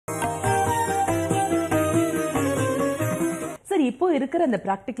இருக்கிற அந்த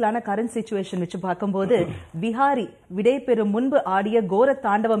பிராக்டிகலான current situation வச்சு பார்க்கும்போது விஹாரி விடை பெறும் முன்பு ஆடிய கோர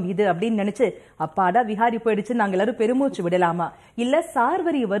தாண்டவம் இது அப்படின்னு நினைச்சு அப்பாடா விஹாரி போயிடுச்சு நாங்க எல்லாரும் பெருமூச்சு விடலாமா, இல்ல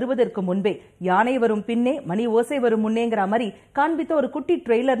சார்வரி வருவதற்கு முன்பே யானை வரும் பின்னே மணி ஓசை வரும் முன்னேங்கிற மாதிரி காண்பித்த ஒரு குட்டி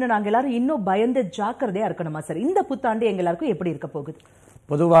ட்ரெய்லர்னு நாங்க எல்லாரும் இன்னும் பயந்து ஜாக்கிரதையா இருக்கணுமா சார்? இந்த புத்தாண்டு எங்க எல்லாருக்கும் எப்படி இருக்க போகுது?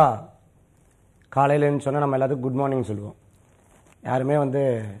 பொதுவா காலையிலன்னு சொன்னா நம்ம எல்லாத்துக்கும் குட் மார்னிங் சொல்லுவோம். யாருமே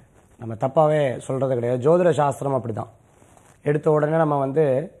நம்ம தப்பாவே சொல்றது கிடையாது. ஜோதிட சாஸ்திரம் அப்படிதான். எடுத்த உடனே நம்ம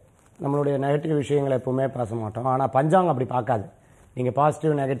நம்மளுடைய நெகட்டிவ் விஷயங்களை எப்பவுமே பேச மாட்டோம். ஆனா பஞ்சாங்கம் அப்படி பார்க்காது. நீங்க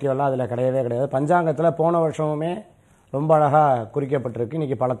பாசிட்டிவ் நெகட்டிவ் எல்லாம் அதுல கிடையவே கிடையாது. பஞ்சாங்கத்துல போன வருஷமுமே ரொம்ப அழகா குறிக்கப்பட்டிருக்கு.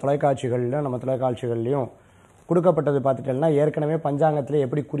 இன்னைக்கு பல தொலைக்காட்சிகள்ல நம்ம தொலைக்காட்சிகள்லயும் கொடுக்கப்பட்டது பார்த்துட்டேன்னா ஏற்கனவே பஞ்சாங்கத்துல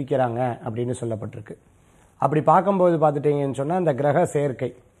எப்படி குறிக்கிறாங்க அப்படின்னு சொல்லப்பட்டிருக்கு. அப்படி பார்க்கும்போது பார்த்துட்டீங்கன்னு சொன்னா இந்த கிரக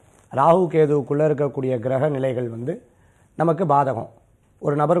சேர்க்கை ராகு கேதுவுக்குள்ள இருக்கக்கூடிய கிரக நிலைகள் நமக்கு பாதகம்.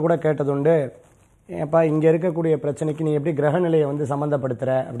 ஒரு நபர் கூட கேட்டதுண்டு, ஏப்பா இங்கே இருக்கக்கூடிய பிரச்சனைக்கு நீ எப்படி கிரக நிலையை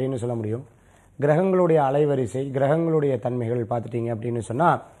சம்மந்தப்படுத்துகிற அப்படின்னு சொல்ல முடியும். கிரகங்களுடைய அலைவரிசை கிரகங்களுடைய தன்மைகள் பார்த்துட்டீங்க அப்படின்னு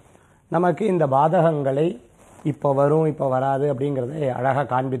சொன்னால் நமக்கு இந்த பாதகங்களை இப்போ வரும் இப்போ வராது அப்படிங்கிறத அழகாக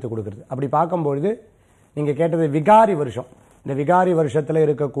காண்பித்து கொடுக்குறது. அப்படி பார்க்கும்பொழுது நீங்கள் கேட்டது விகாரி வருஷம். இந்த விகாரி வருஷத்தில்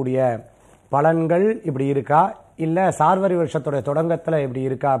இருக்கக்கூடிய பலன்கள் இப்படி இருக்கா, இல்லை சார்வரி வருஷத்துடைய தொடக்கத்தில் இப்படி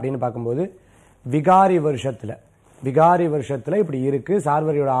இருக்கா அப்படின்னு பார்க்கும்போது விகாரி வருஷத்துல இப்படி இருக்கு.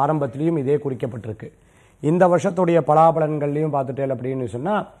 சார்வரியோட ஆரம்பத்திலையும் இதே குறிக்கப்பட்டிருக்கு. இந்த வருஷத்துடைய பலாபலன்கள்லையும் பார்த்துட்டேன் அப்படின்னு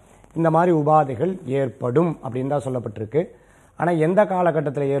சொன்னா இந்த மாதிரி உபாதைகள் ஏற்படும் அப்படின்னு தான் சொல்லப்பட்டிருக்கு. ஆனா எந்த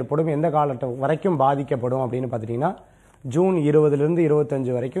காலகட்டத்தில் ஏற்படும், எந்த காலகட்டம் வரைக்கும் பாதிக்கப்படும் அப்படின்னு பார்த்துட்டீங்கன்னா ஜூன் 20லிருந்து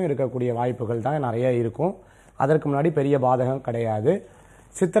 25 வரைக்கும் இருக்கக்கூடிய வாய்ப்புகள் தான் நிறைய இருக்கும். அதற்கு முன்னாடி பெரிய பாதகம் கிடையாது.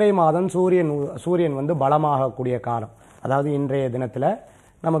 சித்திரை மாதம் சூரியன் பலமாகக்கூடிய காலம். அதாவது இன்றைய தினத்துல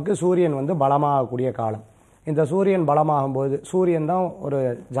நமக்கு சூரியன் பலமாகக்கூடிய காலம். இந்த சூரியன் பலமாகும் போது சூரியன் தான் ஒரு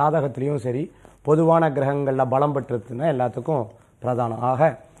ஜாதகத்திலையும் சரி பொதுவான கிரகங்கள்ல பலம் பெற்றுதுன்னா எல்லாத்துக்கும் பிரதானம். ஆக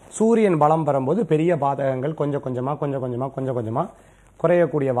சூரியன் பலம் பெறும்போது பெரிய பாதகங்கள் கொஞ்சம் கொஞ்சமா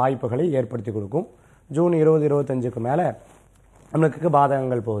குறையக்கூடிய வாய்ப்புகளை ஏற்படுத்தி கொடுக்கும். ஜூன் 20-25க்கு மேல நம்மளுக்கு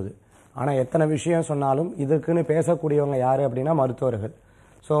பாதகங்கள் போகுது. ஆனா எத்தனை விஷயம் சொன்னாலும் இதுக்குன்னு பேசக்கூடியவங்க யாரு அப்படின்னா மருத்துவர்கள்.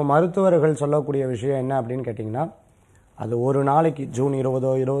 ஸோ மருத்துவர்கள் சொல்லக்கூடிய விஷயம் என்ன அப்படின்னு கேட்டிங்கன்னா, அது ஒரு நாளைக்கு ஜூன்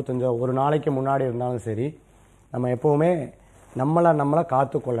 20ஓ 25ஓ ஒரு நாளைக்கு முன்னாடி இருந்தாலும் சரி நம்ம எப்பவுமே நம்மளை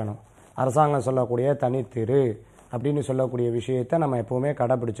காத்து கொள்ளணும். அரசாங்கம் சொல்லக்கூடிய தனித்திரு அப்படின்னு சொல்லக்கூடிய விஷயத்தை நம்ம எப்பவுமே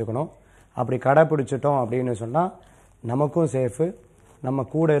கடைபிடிச்சுக்கணும். அப்படி கடைபிடிச்சிட்டோம் அப்படின்னு சொன்னா நமக்கும் சேஃபு, நம்ம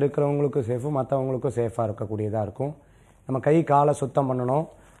கூட இருக்கிறவங்களுக்கும் சேஃபு, மற்றவங்களுக்கும் சேஃபாக இருக்கக்கூடியதாக இருக்கும். நம்ம கை காலை சுத்தம் பண்ணணும்.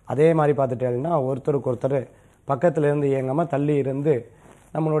 அதே மாதிரி பார்த்துட்டேன்னா ஒருத்தருக்கு ஒருத்தர் பக்கத்துல இருந்து இயங்காம தள்ளி இருந்து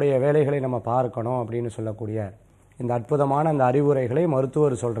நம்மளுடைய வேலைகளை நம்ம பார்க்கணும் அப்படின்னு சொல்லக்கூடிய இந்த அற்புதமான அந்த அறிவுரைகளை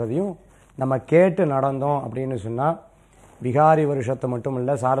மருத்துவர் சொல்றதையும் நம்ம கேட்டு நடந்தோம் அப்படின்னு சொன்னா விகாரி வருஷத்தை மட்டும்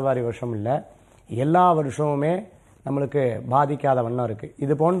இல்லை, சார்வாரி வருஷம் இல்லை, எல்லா வருஷமுமே நம்மளுக்கு பாதிக்காத வண்ணம் இருக்கு.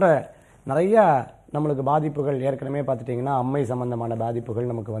 இது போன்ற நிறைய நம்மளுக்கு பாதிப்புகள் ஏற்கனவே பார்த்துட்டிங்கன்னா அம்மை சம்பந்தமான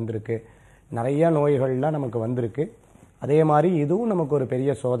பாதிப்புகள் நமக்கு வந்திருக்கு. நிறைய நோய்கள்லாம் நமக்கு வந்திருக்கு. அதே மாதிரி இதுவும் நமக்கு ஒரு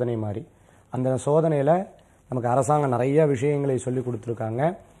பெரிய சோதனை மாதிரி. அந்த சோதனையில் நமக்கு அரசாங்கம் நிறைய விஷயங்களை சொல்லி கொடுத்துருக்காங்க.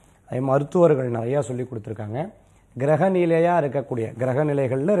 அதே மருத்துவர்கள் நிறையா சொல்லி கொடுத்துருக்காங்க. கிரக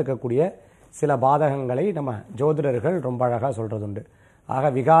நிலைகளில் இருக்கக்கூடிய சில பாதகங்களை நம்ம ஜோதிடர்கள் ரொம்ப அழகாக சொல்றதுண்டு.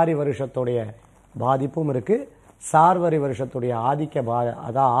 ஆக விகாரி வருஷத்துடைய பாதிப்பும் இருக்கு, சார்வரி வருஷத்துடைய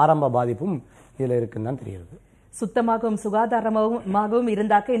ஆரம்ப பாதிப்பும் இதில் இருக்குன்னு தான் தெரியுது. சுத்தமாகவும் சுகாதாரமாகவும்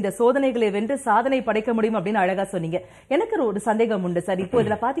இருந்தாக்க இந்த சோதனைகளை வென்று சாதனை படைக்க முடியும் அப்படின்னு அழகா சொன்னீங்க. எனக்கு ஒரு சந்தேகம் உண்டு சார். இப்போ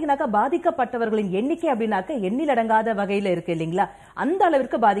இதுல பாத்தீங்கன்னாக்கா பாதிக்கப்பட்டவர்களின் எண்ணிக்கை அப்படின்னாக்க எண்ணிலடங்காத வகையில இருக்கு இல்லைங்களா? அந்த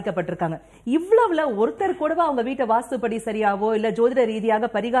அளவிற்கு பாதிக்கப்பட்டிருக்காங்க. இவ்வளவுல ஒருத்தர் கூடவா அவங்க வீட்டை வாஸ்துப்படி சரியாவோ இல்ல ஜோதிட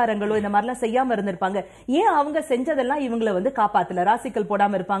ரீதியாக பரிகாரங்களோ இந்த மாதிரிலாம் செய்யாம இருந்திருப்பாங்க. ஏன் அவங்க செஞ்சதெல்லாம் இவங்களை காப்பாத்தல? ராசிக்கல்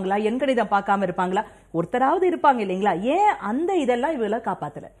போடாம இருப்பாங்களா, எண்கணிதம் பார்க்காம இருப்பாங்களா? ஒருத்தராவது இருப்பாங்க இல்லைங்களா? ஏன் அந்த இதெல்லாம் இவங்களை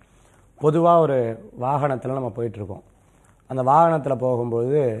காப்பாத்தல? பொதுவாக ஒரு வாகனத்தில் நம்ம போயிட்டுருக்கோம். அந்த வாகனத்தில்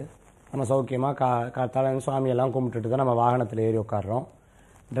போகும்போது நம்ம சௌக்கியமாக காத்தால சுவாமியெல்லாம் கும்பிட்டுட்டு தான் நம்ம வாகனத்தில் ஏறி உட்காடுறோம்.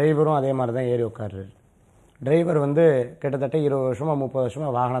 டிரைவரும் அதே மாதிரி தான் ஏறி உட்காடுறாரு. டிரைவர் கிட்டத்தட்ட 20 வருஷமாக 30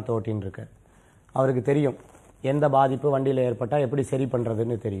 வருஷமாக வாகனத்தை ஓட்டின்னு இருக்கார். அவருக்கு தெரியும் எந்த பாதிப்பு வண்டியில் ஏற்பட்டால் எப்படி சரி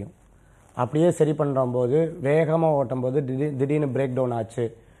பண்ணுறதுன்னு தெரியும். அப்படியே சரி பண்ணும்போது வேகமாக ஓட்டும் போது திடீர்னு பிரேக் டவுன் ஆச்சு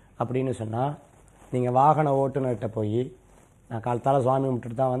அப்படின்னு சொன்னால் நீங்கள் வாகன ஓட்டுநர்கிட்ட போய் நான் காலத்தால் சுவாமி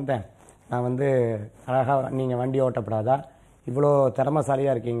கும்பிட்டுட்டு தான் வந்தேன், நான் அழகாக நீங்கள் வண்டி ஓட்டப்படாதா, இவ்வளோ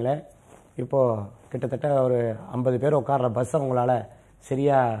திறமைசாலியாக இருக்கீங்களே, இப்போது கிட்டத்தட்ட ஒரு 50 பேர் உட்கார்ற பஸ்ஸை உங்களால்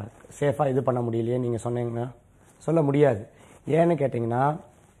சரியாக சேஃபாக இது பண்ண முடியலையே நீங்கள் சொன்னீங்கன்னா சொல்ல முடியாது. ஏன்னு கேட்டிங்கன்னா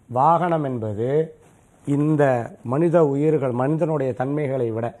வாகனம் என்பது இந்த மனித உயிர்கள் மனிதனுடைய தன்மைகளை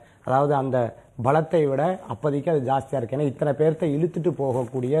விட, அதாவது அந்த பலத்தை விட அப்போதைக்கு அது ஜாஸ்தியாக இருக்குது. ஏன்னா இத்தனை பேர்த்த இழுத்துட்டு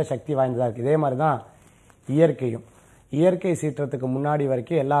போகக்கூடிய சக்தி வாய்ந்ததாக இருக்குது. இதே மாதிரி தான் இயற்கையும். இயற்கை சீற்றத்துக்கு முன்னாடி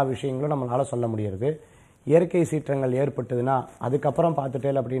வரைக்கும் எல்லா விஷயங்களும் நம்மளால சொல்ல முடியாது. இயற்கை சீற்றங்கள் ஏற்பட்டதுன்னா அதுக்கப்புறம்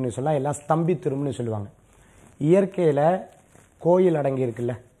பார்த்துட்டேன் அப்படின்னு சொன்னால் எல்லாம் ஸ்தம்பித்திரும்னு சொல்லுவாங்க. இயற்கையில் கோயில்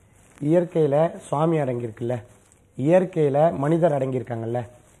அடங்கியிருக்குல்ல, இயற்கையில் சுவாமி அடங்கியிருக்குல்ல, இயற்கையில் மனிதர் அடங்கியிருக்காங்கல்ல,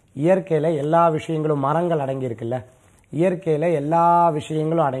 இயற்கையில் எல்லா விஷயங்களும் மரங்கள் அடங்கியிருக்குல்ல, இயற்கையில் எல்லா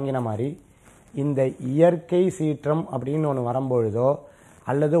விஷயங்களும் அடங்கின மாதிரி இந்த இயற்கை சீற்றம் அப்படின்னு ஒன்று வரும்பொழுதோ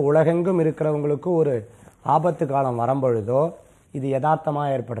அல்லது உலகெங்கும் இருக்கிறவங்களுக்கு ஒரு ஆபத்து காலம் வரும்பொழுதோ இது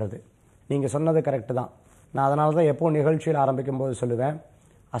யதார்த்தமாக ஏற்படுறது. நீங்கள் சொன்னது கரெக்டு தான். நான் அதனால தான் எப்போ நிகழ்ச்சியில் ஆரம்பிக்கும் போது சொல்லுவேன்,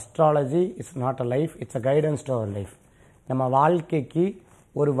 astrology it's not a life, it's a guidance to our life. நம்ம வாழ்க்கைக்கு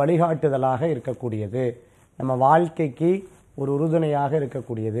ஒரு வழிகாட்டுதலாக இருக்கக்கூடியது, நம்ம வாழ்க்கைக்கு ஒரு உறுதுணையாக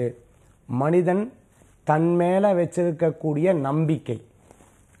இருக்கக்கூடியது. மனிதன் தன் மேலே வச்சிருக்கக்கூடிய நம்பிக்கை,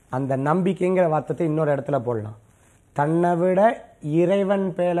 அந்த நம்பிக்கைங்கிற வார்த்தையை இன்னொரு இடத்துல போடலாம். தன்னை விட இறைவன்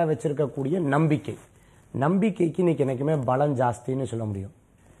பேல வச்சிருக்கக்கூடிய நம்பிக்கை, நம்பிக்கைக்கு இன்னைக்கு என்றைக்குமே பலம் ஜாஸ்தின்னு சொல்ல முடியும்.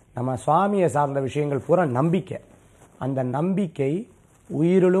 நம்ம சுவாமியை சார்ந்த விஷயங்கள் பூரா நம்பிக்கை. அந்த நம்பிக்கை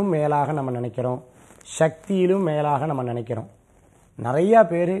உயிரிலும் மேலாக நம்ம நினைக்கிறோம், சக்தியிலும் மேலாக நம்ம நினைக்கிறோம். நிறையா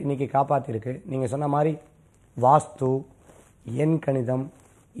பேர் இன்னைக்கு காப்பாற்றிருக்கு. நீங்கள் சொன்ன மாதிரி வாஸ்து, எண் கணிதம்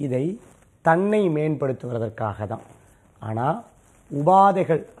இதை தன்னை மேம்படுத்துவதற்காக தான். ஆனால்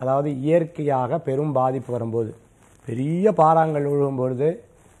உபாதைகள், அதாவது இயற்கையாக பெரும் பாதிப்பு வரும்போது, பெரிய பாறாங்கள் விழும்பொழுது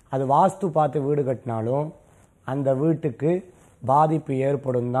அது வாஸ்து பார்த்து வீடு கட்டினாலும் அந்த வீட்டுக்கு பாதிப்பு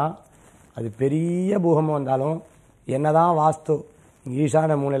ஏற்படும் தான். அது பெரிய பூகம்பம் வந்தாலும் என்னதான் வாஸ்து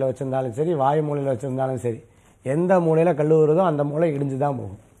ஈசான மூலையில் வச்சுருந்தாலும் சரி, வாயு மூலையில் வச்சுருந்தாலும் சரி, எந்த மூலையில் கல் வருதோ அந்த மூலை இடிஞ்சு தான்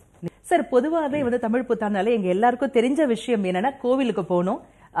போகும். சார், பொதுவாகவே தமிழ் புத்தாண்டாலே எங்க எல்லாருக்கும் தெரிஞ்ச விஷயம் என்னன்னா, கோவிலுக்கு போகணும்,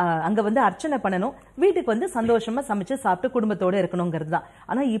 அங்க அர்ச்சனை பண்ணணும், வீட்டுக்கு சந்தோஷமா சமைச்சு சாப்பிட்டு குடும்பத்தோட இருக்கணுங்கிறது தான்.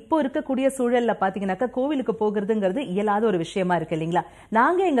 ஆனா இப்போ இருக்கக்கூடிய சூழல்ல பாத்தீங்கன்னாக்கா கோவிலுக்கு போகிறதுங்கிறது இயலாத ஒரு விஷயமா இருக்கு இல்லைங்களா?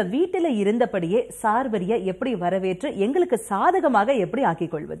 நாங்க எங்க வீட்டுல இருந்தபடியே சார்வரிய எப்படி வரவேற்று எங்களுக்கு சாதகமாக எப்படி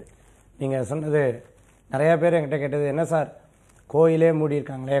ஆக்கிக் கொள்வது? நீங்க சொன்னது நிறைய பேர் என்கிட்ட கேட்டது, என்ன சார் கோயிலே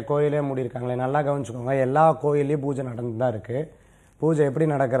மூடியிருக்காங்களே, கோயிலே மூடியிருக்காங்களே. நல்லா கவனிச்சுக்கோங்க, எல்லா கோயிலையும் பூஜை நடந்து தான் இருக்குது. பூஜை எப்படி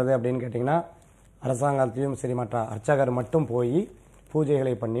நடக்கிறது அப்படின்னு கேட்டிங்கன்னா, அரசாங்கத்திலையும் சரி மற்ற அர்ச்சகர் மட்டும் போய்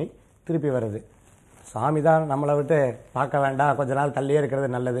பூஜைகளை பண்ணி திருப்பி வருது. சாமி தான் நம்மளை விட்டு பார்க்க வேண்டாம், கொஞ்ச நாள் தள்ளியே இருக்கிறது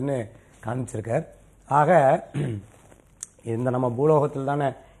நல்லதுன்னு காமிச்சிருக்கார். ஆக இந்த நம்ம பூலோகத்தில் தானே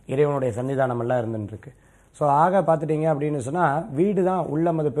இறைவனுடைய சன்னிதானமெல்லாம் இருந்துருக்கு. ஸோ ஆக பார்த்துட்டிங்க அப்படின்னு சொன்னால், வீடு தான்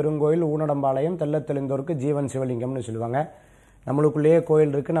உள்ளமது பெருங்கோயில், ஊனடம்பாளையம், தெல்ல தெளிந்தோருக்கு ஜீவன் சிவலிங்கம்னு சொல்லுவாங்க. நம்மளுக்குள்ளேயே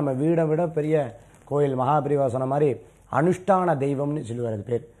கோயில் இருக்குது. நம்ம வீடை விட பெரிய கோயில், மகாபிரிவா சொன்ன மாதிரி அனுஷ்டான தெய்வம்னு சொல்லுவார். அது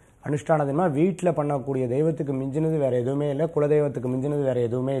பேர் அனுஷ்டான தெய்வம். வீட்டில் பண்ணக்கூடிய தெய்வத்துக்கு மிஞ்சினது வேறு எதுவுமே இல்லை, குலதெய்வத்துக்கு மிஞ்சினது வேறு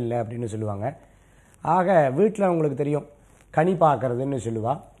எதுவுமே இல்லை அப்படின்னு சொல்லுவாங்க. ஆக வீட்டில் உங்களுக்கு தெரியும், கனி பார்க்கறதுன்னு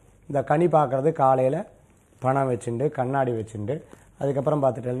சொல்லுவா. இந்த கனி பார்க்கறது காலையில் பணம் வச்சுண்டு, கண்ணாடி வச்சுண்டு, அதுக்கப்புறம்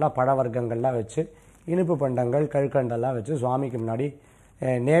பார்த்துட்டேன்னா பழ வர்க்கங்கள்லாம் வச்சு, இனிப்பு பண்டங்கள் கல்கண்டெல்லாம் வச்சு சுவாமிக்கு முன்னாடி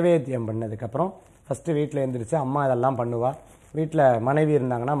நேவேத்தியம் பண்ணதுக்கப்புறம் ஃபஸ்ட்டு வீட்டில் எழுந்திரிச்சு அம்மா இதெல்லாம் பண்ணுவாள். வீட்டில் மனைவி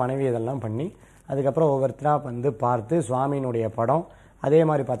இருந்தாங்கன்னா மனைவி இதெல்லாம் பண்ணி, அதுக்கப்புறம் ஒவ்வொருத்தராக பார்த்து சுவாமியினுடைய படம், அதே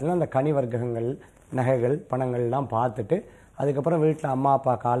மாதிரி பார்த்தீங்கன்னா அந்த கனி வர்க்கங்கள், நகைகள், பணங்கள்லாம் பார்த்துட்டு, அதுக்கப்புறம் வீட்டில் அம்மா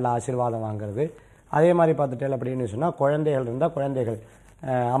அப்பா காலில் ஆசீர்வாதம் வாங்குறது. அதே மாதிரி பார்த்துட்டேன் அப்படின்னு சொன்னால், குழந்தைகள் இருந்தால் குழந்தைகள்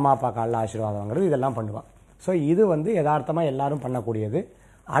அம்மா அப்பா காலில் ஆசீர்வாதம் வாங்குறது, இதெல்லாம் பண்ணுவாள். ஸோ இது யதார்த்தமாக எல்லாரும் பண்ணக்கூடியது.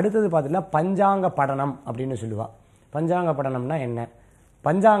 அடுத்தது பார்த்தீங்கன்னா பஞ்சாங்க படனம் அப்படின்னு சொல்லுவாள். பஞ்சாங்க படனம்னா என்ன?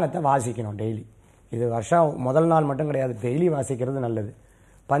 பஞ்சாங்கத்தை வாசிக்கணும் டெய்லி. இது வருஷம் முதல் நாள் மட்டும் கிடையாது, டெய்லி வாசிக்கிறது நல்லது.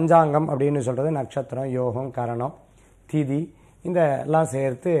 பஞ்சாங்கம் அப்படின்னு சொல்கிறது நட்சத்திரம், யோகம், கரணம், திதி, இந்த எல்லாம்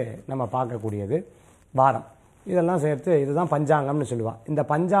சேர்த்து நம்ம பார்க்கக்கூடியது. வாரம், இதெல்லாம் சேர்த்து இதுதான் பஞ்சாங்கம்னு சொல்லுவாள். இந்த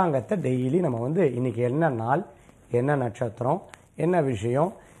பஞ்சாங்கத்தை டெய்லி நம்ம இன்றைக்கி என்ன நாள், என்ன நட்சத்திரம், என்ன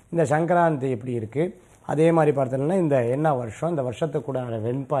விஷயம், இந்த சங்கராந்தி எப்படி இருக்குது, அதே மாதிரி பார்த்தோம்னா இந்த என்ன வருஷம், இந்த வருஷத்துக்குண்டான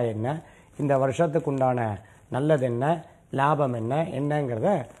வெண்பா என்ன, இந்த வருஷத்துக்கு உண்டான நல்லது என்ன, லாபம் என்ன, என்னங்கிறத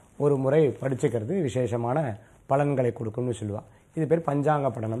ஒரு முறை படிச்சுக்கிறது விசேஷமான பலன்களை கொடுக்கும்னு சொல்லுவாள். இது பேர் பஞ்சாங்க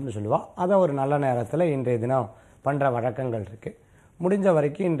படனம்னு சொல்லுவாள். அதை ஒரு நல்ல நேரத்தில் இன்றைய தினம் பண்ணுற வழக்கங்கள் இருக்குது. முடிஞ்ச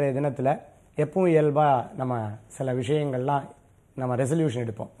வரைக்கும் இன்றைய தினத்தில் எப்பவும் இயல்பாக நம்ம சில விஷயங்கள்லாம் நம்ம ரெசல்யூஷன்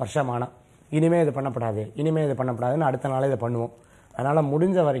எடுப்போம். வருஷமானால் இனிமேல் இது பண்ணப்படாது, இனிமேல் இது பண்ணப்படாதுன்னு அடுத்த நாளே இதை பண்ணுவோம். அதனால்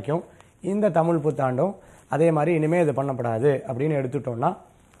முடிஞ்ச வரைக்கும் இந்த தமிழ் புத்தாண்டும் அதே மாதிரி இனிமேல் இது பண்ணப்படாது அப்படின்னு எடுத்துட்டோம்னா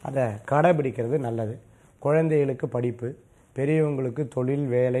அதை கடைபிடிக்கிறது நல்லது. குழந்தைகளுக்கு படிப்பு, பெரியவங்களுக்கு தொழில்,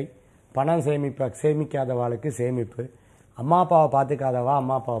 வேலை, பணம் சேமிக்காதவாளுக்கு சேமிப்பு, அம்மா அப்பாவை பார்த்துக்காதவா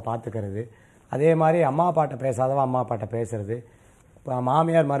அம்மா அப்பாவை பார்த்துக்கிறது, அதே மாதிரி அம்மா அப்பாட்ட பேசாதவா அம்மா அப்பாட்ட பேசுறது,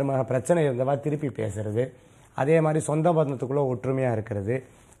 மாமியார் மருமக பிரச்சனை இருந்தவா திருப்பி பேசுறது, அதே மாதிரி சொந்த பந்தத்துக்குள்ளே ஒற்றுமையாக இருக்கிறது,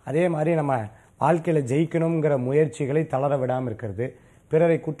 அதே மாதிரி நம்ம வாழ்க்கையில் ஜெயிக்கணுங்கிற முயற்சிகளை தளர விடாமல் இருக்கிறது,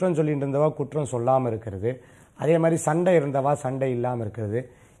 பிறரை குற்றம் சொல்லிட்டு இருந்தவா குற்றம் சொல்லாமல் இருக்கிறது, அதே மாதிரி சண்டை இருந்தவா சண்டை இல்லாமல் இருக்கிறது.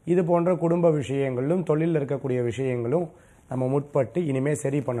 இது போன்ற குடும்ப விஷயங்களும் தொழிலில் இருக்கக்கூடிய விஷயங்களும் நம்ம முற்பட்டு இனிமேல்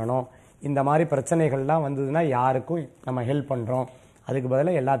சரி பண்ணணும். இந்த மாதிரி பிரச்சனைகள்லாம் வந்ததுன்னா யாருக்கும் நம்ம ஹெல்ப் பண்ணுறோம், அதுக்கு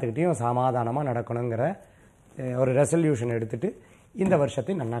பதிலாக எல்லாத்துக்கிட்டையும் சமாதானமாக நடக்கணுங்கிற ஒரு ரெசல்யூஷன் எடுத்துகிட்டு இந்த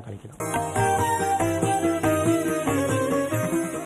வருஷத்தை நன்னா கழிக்கணும்.